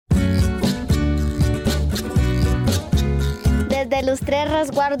desde los tres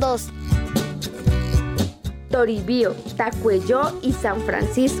resguardos. Toribío, Tacuelló y San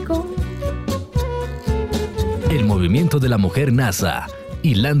Francisco. El movimiento de la mujer NASA,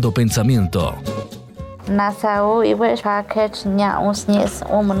 hilando pensamiento.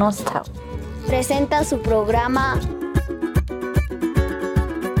 Presenta su programa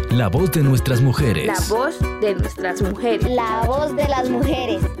La voz de nuestras mujeres. La voz de nuestras mujeres. La voz de las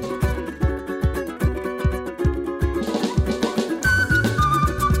mujeres.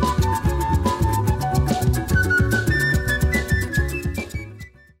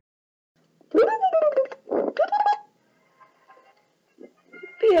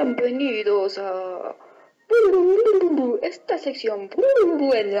 Bienvenidos a esta sección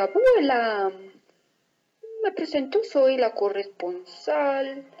Vuela. Me presento, soy la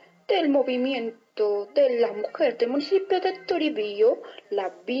corresponsal del movimiento de la mujer del municipio de Toribío,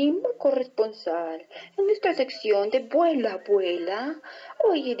 la Bimba corresponsal. En esta sección de Vuela,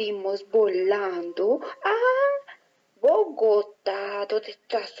 hoy iremos volando a Bogotá, donde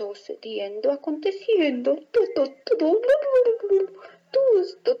está aconteciendo todo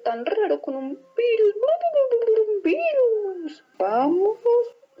esto tan raro con un virus. Vamos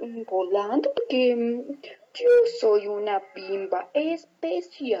volando porque yo soy una bimba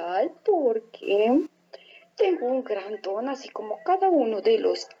especial porque tengo un gran don, así como cada uno de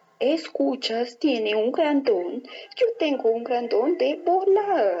los escuchas tiene un gran don. Yo tengo un gran don de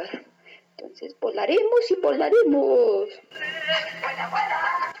volar. Entonces volaremos y volaremos.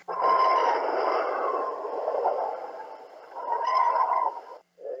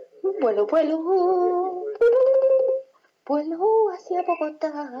 Vuelo hacia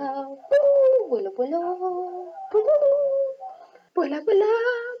Bogotá. Vuela.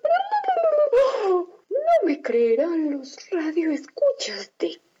 No me creerán los radioescuchas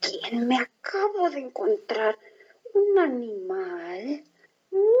de quién me acabo de encontrar. Un animal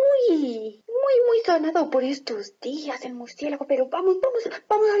muy sanado por estos días, el murciélago, pero vamos a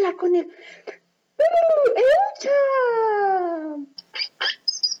hablar con él. ¡Elcha!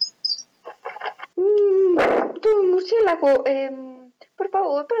 Don murciélago, por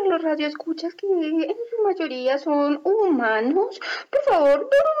favor, para los radioescuchas que en su mayoría son humanos, por favor,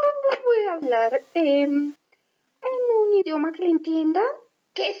 voy a hablar en un idioma que le entienda.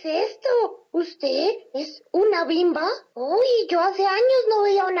 ¿Qué es esto? ¿Usted es una bimba? Uy, yo hace años no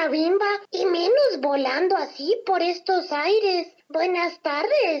veía una bimba, y menos volando así por estos aires. Buenas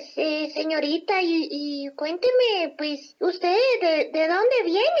tardes, señorita, y cuénteme, pues, ¿usted de dónde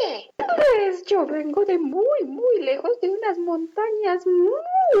viene? Pues yo vengo de muy lejos, de unas montañas muy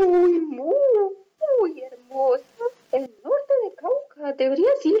hermosas. El norte de Cauca,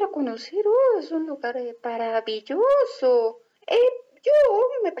 deberías ir a conocer, es un lugar maravilloso. Yo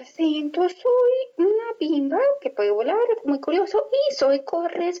me presento, soy una bimba que puede volar, muy curioso, y soy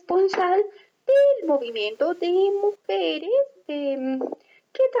corresponsal del movimiento de mujeres, que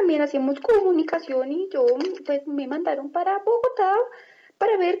también hacemos comunicación, y yo pues me mandaron para Bogotá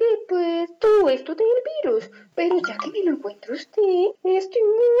para ver pues todo esto del virus. Pero ya que me lo encuentra usted, estoy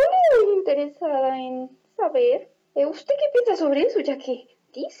muy interesada en saber, ¿usted qué piensa sobre eso? Ya que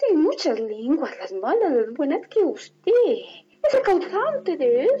dicen muchas lenguas, las malas, las buenas, que usted es el causante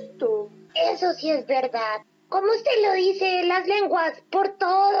de esto. Eso sí es verdad. Como usted lo dice, las lenguas por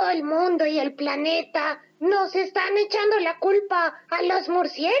todo el mundo y el planeta nos están echando la culpa a los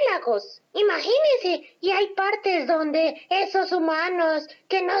murciélagos. Imagínese, y hay partes donde esos humanos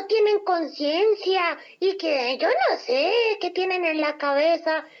que no tienen conciencia y que yo no sé qué tienen en la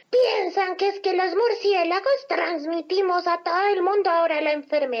cabeza, piensan que es que los murciélagos transmitimos a todo el mundo ahora la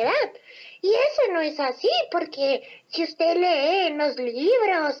enfermedad. Y eso no es así, porque si usted lee en los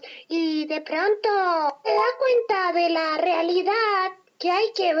libros y de pronto se da cuenta de la realidad que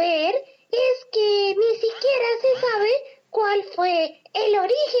hay que ver, es que ni siquiera se sabe cuál fue el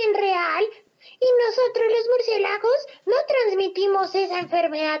origen real, y nosotros los murciélagos no transmitimos esa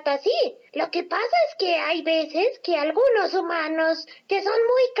enfermedad así. Lo que pasa es que hay veces que algunos humanos que son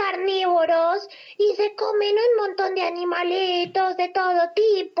muy carnívoros y se comen un montón de animalitos de todo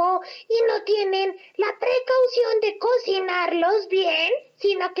tipo y no tienen la precaución de cocinarlos bien,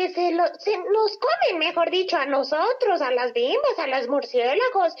 sino que se nos comen, mejor dicho, a nosotros, a las bimbas, a los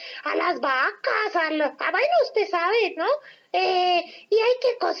murciélagos, a las vacas, bueno, usted sabe, ¿no? Y hay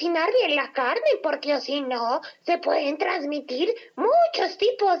que cocinar bien la carne, porque si no, se pueden transmitir muchos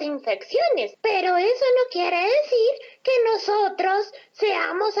tipos de infecciones. Pero eso no quiere decir que nosotros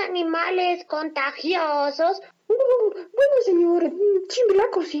seamos animales contagiosos. Bueno, señor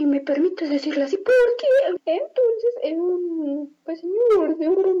Chimblaco, si me permite decirle así, porque entonces, pues señor,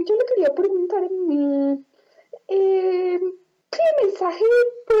 yo le quería preguntar, ¿qué mensaje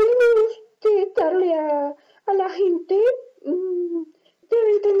podemos darle a la gente.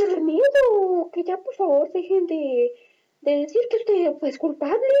 Deben tener miedo, que ya por favor dejen de decir que usted pues, es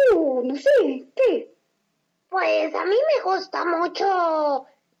culpable o no sé, ¿qué? Pues a mí me gusta mucho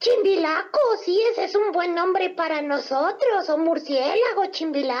Chimbilaco, sí, ese es un buen nombre para nosotros, o murciélago,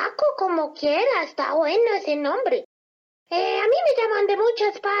 Chimbilaco, como quiera, está bueno ese nombre. A mí me llaman de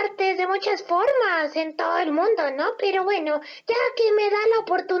muchas partes, de muchas formas en todo el mundo, ¿no? Pero bueno, ya que me da la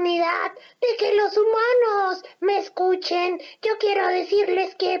oportunidad de que los humanos me escuchen, yo quiero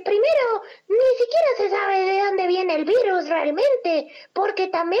decirles que primero ni siquiera se sabe de dónde viene el virus realmente, porque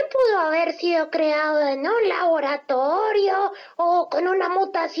también pudo haber sido creado en un laboratorio o con una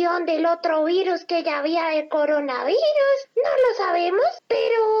mutación del otro virus que ya había, el coronavirus. No lo sabemos,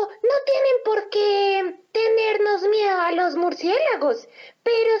 pero no tienen por qué tenernos miedo a los murciélagos,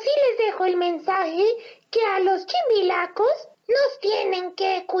 pero sí les dejo el mensaje que a los chimbilacos nos tienen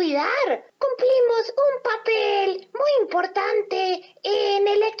que cuidar. Cumplimos un papel muy importante en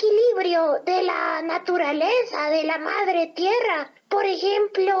el equilibrio de la naturaleza, de la madre tierra. Por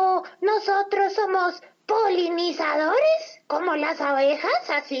ejemplo, nosotros somos polinizadores, como las abejas,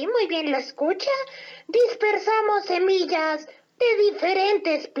 así muy bien lo escucha. Dispersamos semillas de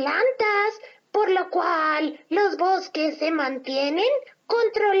diferentes plantas, por lo cual los bosques se mantienen.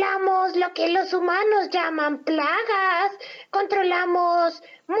 Controlamos lo que los humanos llaman plagas, controlamos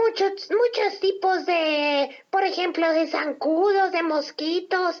muchos tipos de, por ejemplo, de zancudos, de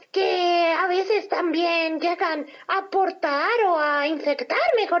mosquitos, que a veces también llegan a aportar o a infectar,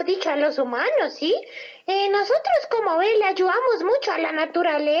 mejor dicho, a los humanos, ¿sí? Nosotros, como ven, le ayudamos mucho a la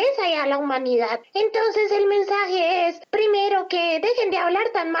naturaleza y a la humanidad. Entonces el mensaje es, primero, que dejen de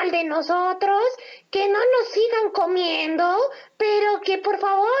hablar tan mal de nosotros, que no nos sigan comiendo, pero que por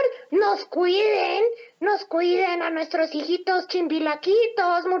favor nos cuiden a nuestros hijitos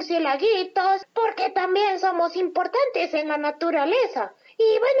chimbilaquitos, murciélaguitos, porque también somos importantes en la naturaleza.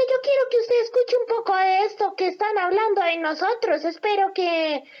 Y bueno, yo quiero que usted escuche un poco de esto que están hablando de nosotros. Espero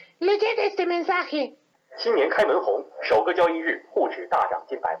que le llegue este mensaje. 新年开门红，首个交易日沪指大涨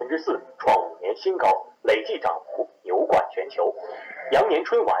近4%，创5年新高，累计涨幅牛冠全球。羊年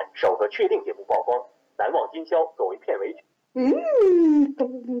春晚首个确定节目曝光，难忘今宵作为片尾曲。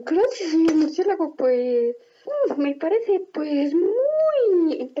Gracias, señor murciélago, pues me parece pues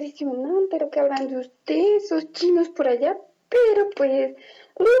muy impresionante lo que hablan de usted, esos chinos por allá, pero pues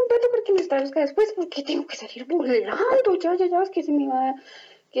lo invento porque me está buscando después porque tengo que salir volando, ya, es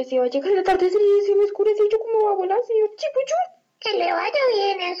que se va a llegar el atardecer y se me oscurece y yo cómo va a volar, señor Chipuchu. Que le vaya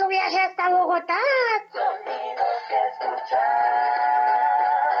bien en su viaje hasta Bogotá.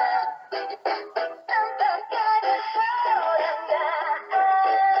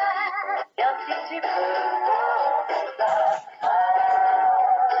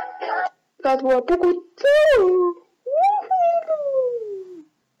 Lado a Bogotá.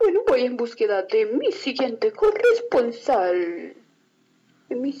 Bueno, voy en búsqueda de mi siguiente corresponsal,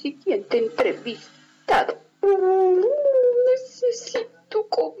 de mi siguiente entrevistado. Necesito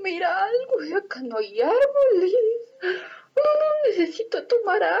comer algo y acá no hay árboles. Necesito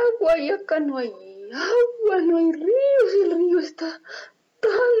tomar agua y acá no hay agua, no hay ríos, el río está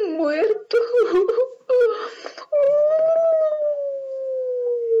tan muerto.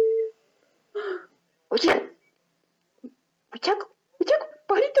 Oye, muchacho,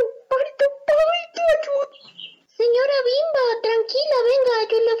 pajarito, ayuda. Señora Bimba, tranquila, venga,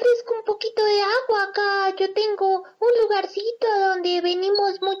 yo le ofrezco un poquito de agua acá. Yo tengo un lugarcito donde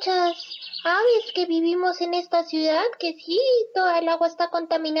venimos muchas aves que vivimos en esta ciudad, que sí, toda el agua está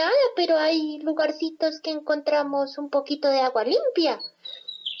contaminada, pero hay lugarcitos que encontramos un poquito de agua limpia.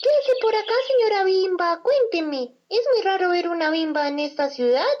 ¿Qué hace por acá, señora Bimba? Cuénteme. Es muy raro ver una bimba en esta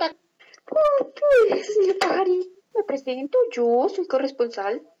ciudad. Pues, señor pajarito, me presento, yo soy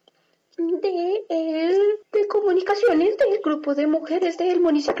corresponsal de comunicaciones del grupo de mujeres del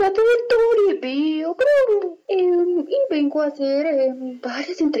municipio de Toribio, y vengo a hacer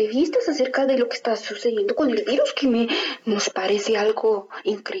varias entrevistas acerca de lo que está sucediendo con el virus, que nos parece algo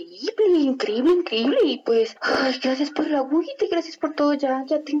increíble, y pues, ay, gracias por la agüita, gracias por todo, ya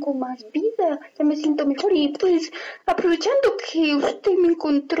tengo más vida, ya me siento mejor, y pues, aprovechando que usted me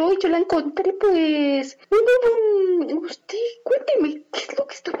encontró y yo la encontré, pues, usted, cuénteme, ¿qué es lo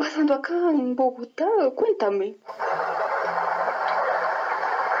que está pasando acá en Bogotá? Cuéntame.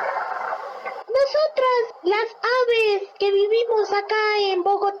 Nosotras, las aves que vivimos acá en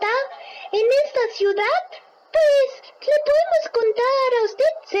Bogotá, en esta ciudad, pues le podemos contar a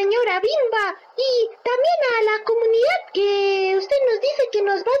usted, señora Bimba, y también a la comunidad que usted nos dice que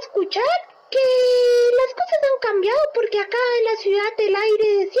nos va a escuchar, que las cosas han cambiado porque acá en la ciudad el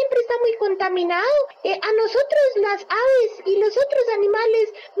aire siempre está muy contaminado. A nosotros las aves y los otros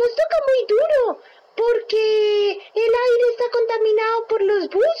animales nos toca muy duro porque el aire está contaminado por los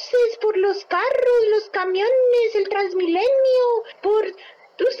buses, por los carros, los camiones, el Transmilenio,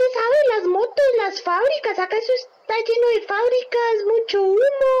 usted sabe, las motos, las fábricas, acá eso está lleno de fábricas, mucho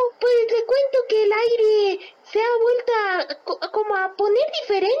humo. Pues le cuento que el aire se ha vuelto como a poner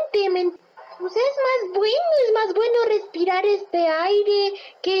diferente, pues es más bueno respirar este aire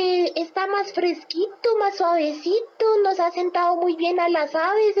que está más fresquito, más suavecito, nos ha sentado muy bien a las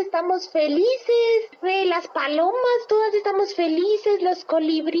aves, estamos felices, las palomas, todas estamos felices, los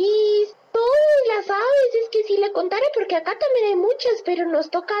colibríes, todas las aves, es que si le contara, porque acá también hay muchas, pero nos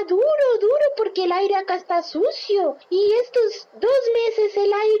toca duro, porque el aire acá está sucio, y estos 2 meses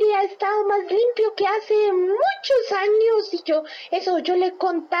el aire ha estado más limpio que hace muchos años, y yo le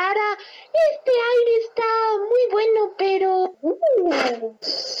contara, este aire está muy bueno, pero...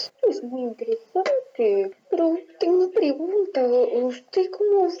 Es muy interesante, pero tengo una pregunta, ¿usted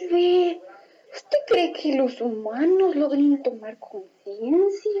cómo ve? ¿Usted cree que los humanos logren tomar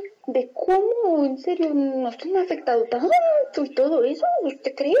conciencia de cómo en serio nos han afectado tanto y todo eso?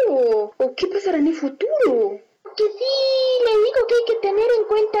 ¿Usted cree? ¿O qué pasará en el futuro? Que sí, le digo que hay que tener en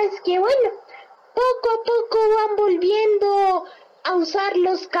cuenta es que, bueno, poco a poco van volviendo a usar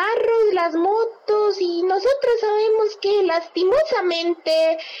los carros, las motos, y nosotros sabemos que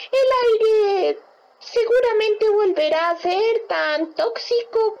lastimosamente el aire seguramente volverá a ser tan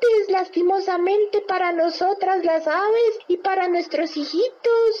tóxico que es lastimosamente para nosotras las aves y para nuestros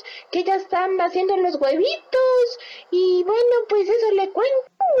hijitos que ya están haciendo los huevitos, y bueno, pues eso le cuento.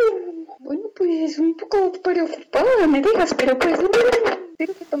 Bueno, pues un poco preocupada me dejas, pero pues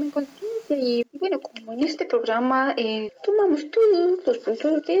espero que tomen conciencia y bueno, como en este programa tomamos todos los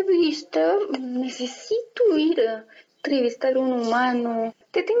puntos de vista, necesito ir a entrevistar a un humano.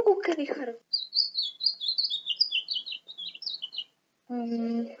 Te tengo que dejar.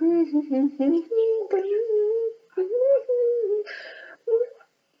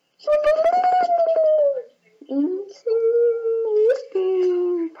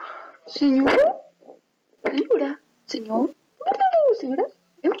 Señora,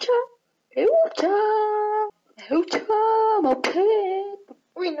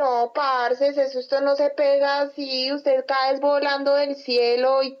 Uy, no, parce, ese susto no se pega así, usted cae volando del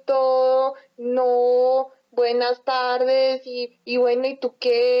cielo y todo, no, buenas tardes, y bueno, ¿y tú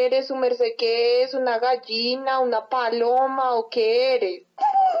qué eres? ¿Su merced qué es? ¿Una gallina, una paloma o qué eres?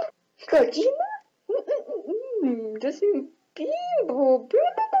 ¿Gallina? Yo soy un pibo.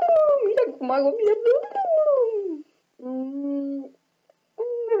 Mira cómo hago, mira.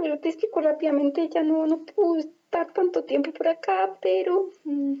 Bueno, te explico rápidamente, ya no puedo estar tanto tiempo por acá, pero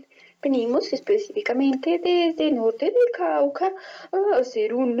venimos específicamente desde el norte del Cauca a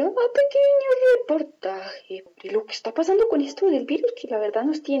hacer un pequeño reportaje de lo que está pasando con esto del virus, que la verdad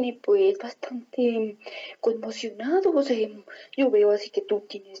nos tiene pues bastante conmocionados. Yo veo así que tú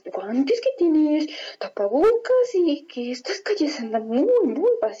tienes guantes, que tienes tapabocas y que estas calles andan muy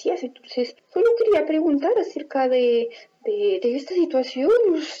vacías, entonces solo quería preguntar acerca de esta situación.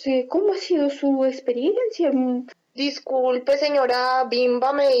 No sé, ¿cómo ha sido su experiencia? Disculpe, señora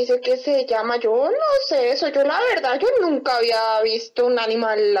Bimba, me dice que se llama, yo no sé eso, yo la verdad, yo nunca había visto un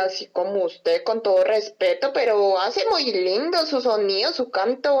animal así como usted, con todo respeto, pero hace muy lindo su sonido, su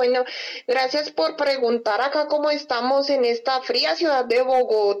canto. Bueno, gracias por preguntar acá cómo estamos en esta fría ciudad de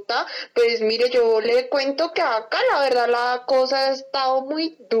Bogotá. Pues mire, yo le cuento que acá la verdad la cosa ha estado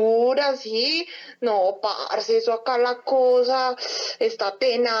muy dura, ¿sí? No, parce, eso acá la cosa está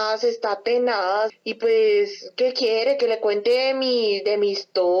tenaz, y pues, ¿qué quiere? Que le cuente de mi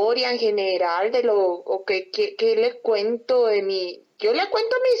historia en general, o que le cuento de mi... Yo le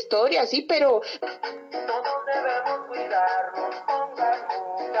cuento mi historia, sí, pero... Todos debemos cuidarnos, pongan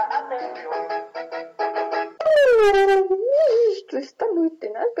mucha atención. Esto está muy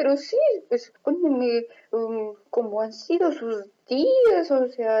tenaz, pero sí, pues cuénteme cómo han sido sus días, o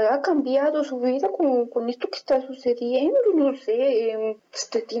sea, ha cambiado su vida con esto que está sucediendo, no sé,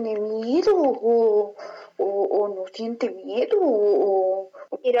 ¿usted tiene miedo o no siente miedo?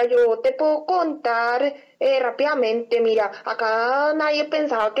 Mira, yo te puedo contar rápidamente, mira, acá nadie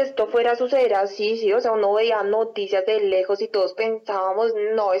pensaba que esto fuera a suceder así, sí, o sea, uno veía noticias de lejos y todos pensábamos,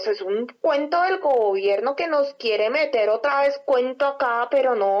 no, eso es un cuento del gobierno que nos quiere meter otra vez cuento acá,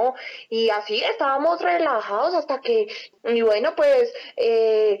 pero no, y así estábamos relajados hasta que, y bueno, pues,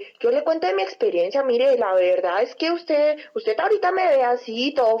 yo le cuento de mi experiencia. Mire, la verdad es que usted ahorita me ve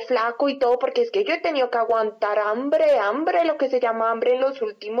así, todo flaco y todo, porque es que yo he tenido que aguantar hambre, lo que se llama hambre en los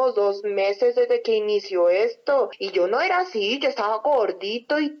últimos últimos 2 meses desde que inició esto. Y yo no era así, yo estaba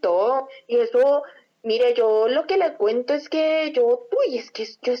gordito y todo. Y eso... Mire, yo lo que le cuento es que es que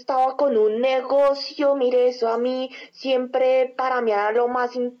yo estaba con un negocio, mire, eso a mí siempre, para mí era lo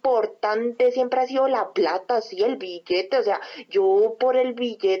más importante, siempre ha sido la plata, sí, el billete, o sea, yo por el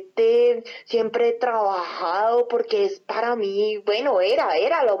billete siempre he trabajado porque es para mí, bueno,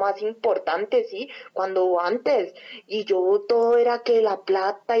 era lo más importante, sí, cuando antes, y yo todo era que la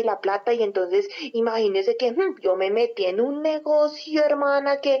plata, y entonces imagínese que yo me metí en un negocio,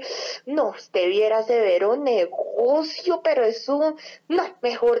 hermana, que no, usted viera severo negocio, pero eso, no,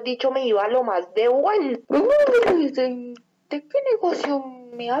 mejor dicho, me iba a lo más de bueno. ¿De qué negocio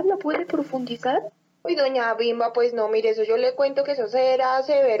me habla? ¿Puede profundizar? Uy, doña Bimba, pues no, mire, eso yo le cuento que eso era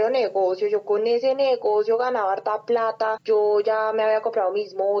severo negocio, yo con ese negocio ganaba harta plata, yo ya me había comprado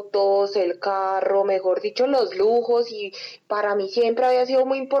mis motos, el carro, mejor dicho, los lujos, y para mí siempre había sido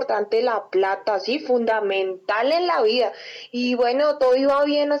muy importante la plata, sí, fundamental en la vida, y bueno, todo iba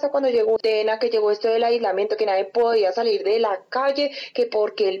bien hasta cuando llegó Tena, que llegó esto del aislamiento, que nadie podía salir de la calle, que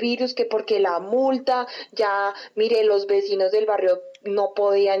porque el virus, que porque la multa, ya, mire, los vecinos del barrio no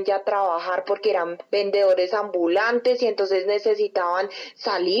podían ya trabajar porque eran vendedores ambulantes y entonces necesitaban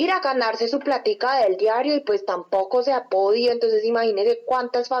salir a ganarse su platica del diario y pues tampoco se ha podido, entonces imagínense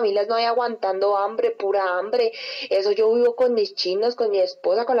cuántas familias no hay aguantando hambre, pura hambre. Eso yo vivo con mis chinos, con mi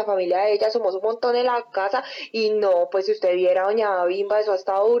esposa, con la familia de ella, somos un montón en la casa y no, pues si usted viera, doña Bimba, eso ha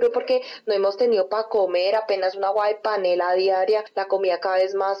estado duro porque no hemos tenido para comer, apenas una agua de panela diaria, la comida cada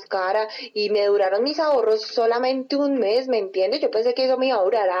vez más cara y me duraron mis ahorros solamente un mes, ¿me entiende? Yo pensé que eso me iba a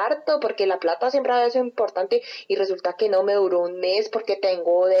durar harto porque la plata siempre había sido importante y resulta que no me duró un mes porque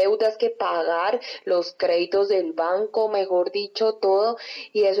tengo deudas que pagar, los créditos del banco, mejor dicho, todo,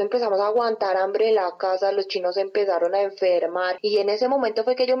 y eso empezamos a aguantar hambre en la casa, los chinos empezaron a enfermar y en ese momento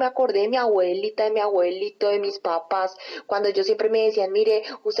fue que yo me acordé de mi abuelita, de mi abuelito, de mis papás, cuando ellos siempre me decían, mire,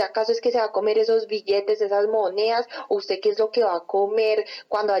 ¿usted acaso es que se va a comer esos billetes, esas monedas? ¿O usted qué es lo que va a comer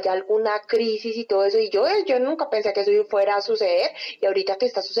cuando haya alguna crisis y todo eso? Y yo nunca pensé que eso fuera a suceder y ahorita que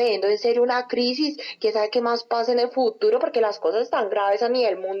está sucediendo en serio una crisis, quién sabe qué más pasa en el futuro porque las cosas están graves a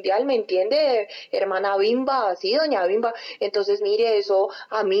nivel mundial, ¿me entiende, hermana Bimba? Sí, doña Bimba. Entonces, mire, eso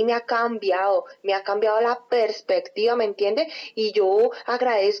a mí me ha cambiado la perspectiva, ¿me entiende? Y yo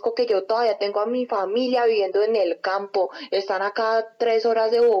agradezco que yo todavía tengo a mi familia viviendo en el campo, están acá 3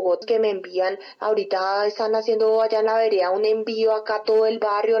 horas de Bogotá que me envían, ahorita están haciendo allá en la vereda un envío acá a todo el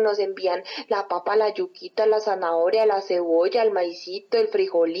barrio, nos envían la papa, la yuquita, la zanahoria, la cebolla, el maicito, el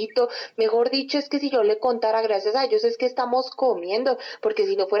frijolito, mejor dicho, es que si yo le contara, gracias a ellos es que estamos comiendo, porque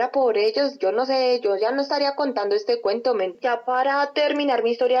si no fuera por ellos, yo no sé, yo ya no estaría contando este cuento, ya para terminar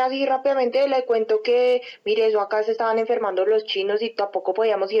mi historia así rápidamente, le cuento que, mire, eso acá se estaban enfermando los chinos y tampoco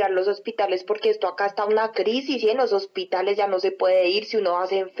podíamos ir a los hospitales porque esto acá está una crisis y en los hospitales ya no se puede ir si uno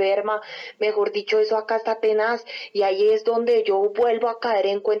se enferma, mejor dicho, eso acá está tenaz y ahí es donde yo vuelvo a caer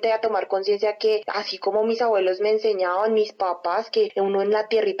en cuenta y a tomar conciencia que así como mis abuelos me enseñaban, mis papás, que uno en la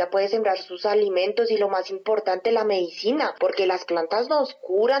tierrita puede sembrar sus alimentos y lo más importante, la medicina, porque las plantas nos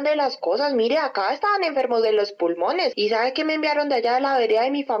curan de las cosas. Mire, acá estaban enfermos de los pulmones y ¿sabe qué me enviaron de allá de la vereda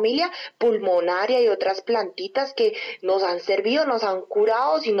de mi familia? Pulmonaria y otras plantitas que nos han servido, nos han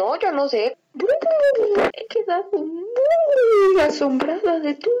curado, si no, yo no sé. He quedado muy asombrada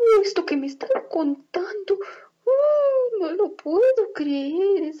de todo esto que me están contando. No lo puedo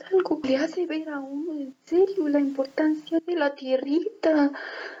creer, es algo que le hace ver a uno en serio la importancia de la tierrita,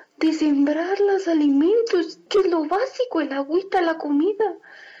 de sembrar los alimentos, que es lo básico, el agüita, la comida.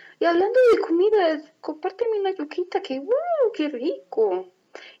 Y hablando de comida, compárteme una yuquita que, qué rico.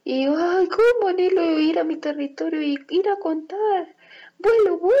 Y, ay, cómo anhelo ir a mi territorio y ir a contar.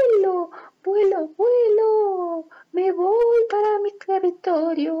 Vuelo, vuelo, vuelo, vuelo, me voy para mi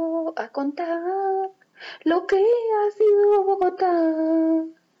territorio a contar lo que ha sido Bogotá.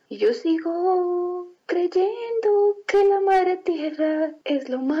 Y yo sigo creyendo que la madre tierra es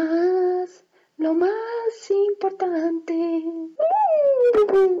lo más importante.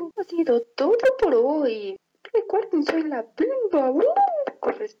 Ha sido todo por hoy. Recuerden, soy la Bimba,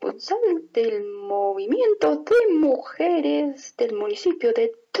 corresponsal del movimiento de mujeres del municipio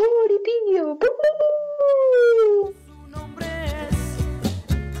de Toribío. Su nombre es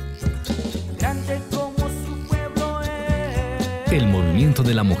grande como su pueblo es. El Movimiento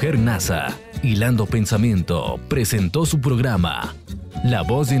de la Mujer NASA, Hilando Pensamiento, presentó su programa La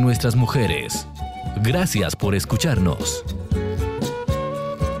Voz de Nuestras Mujeres. Gracias por escucharnos.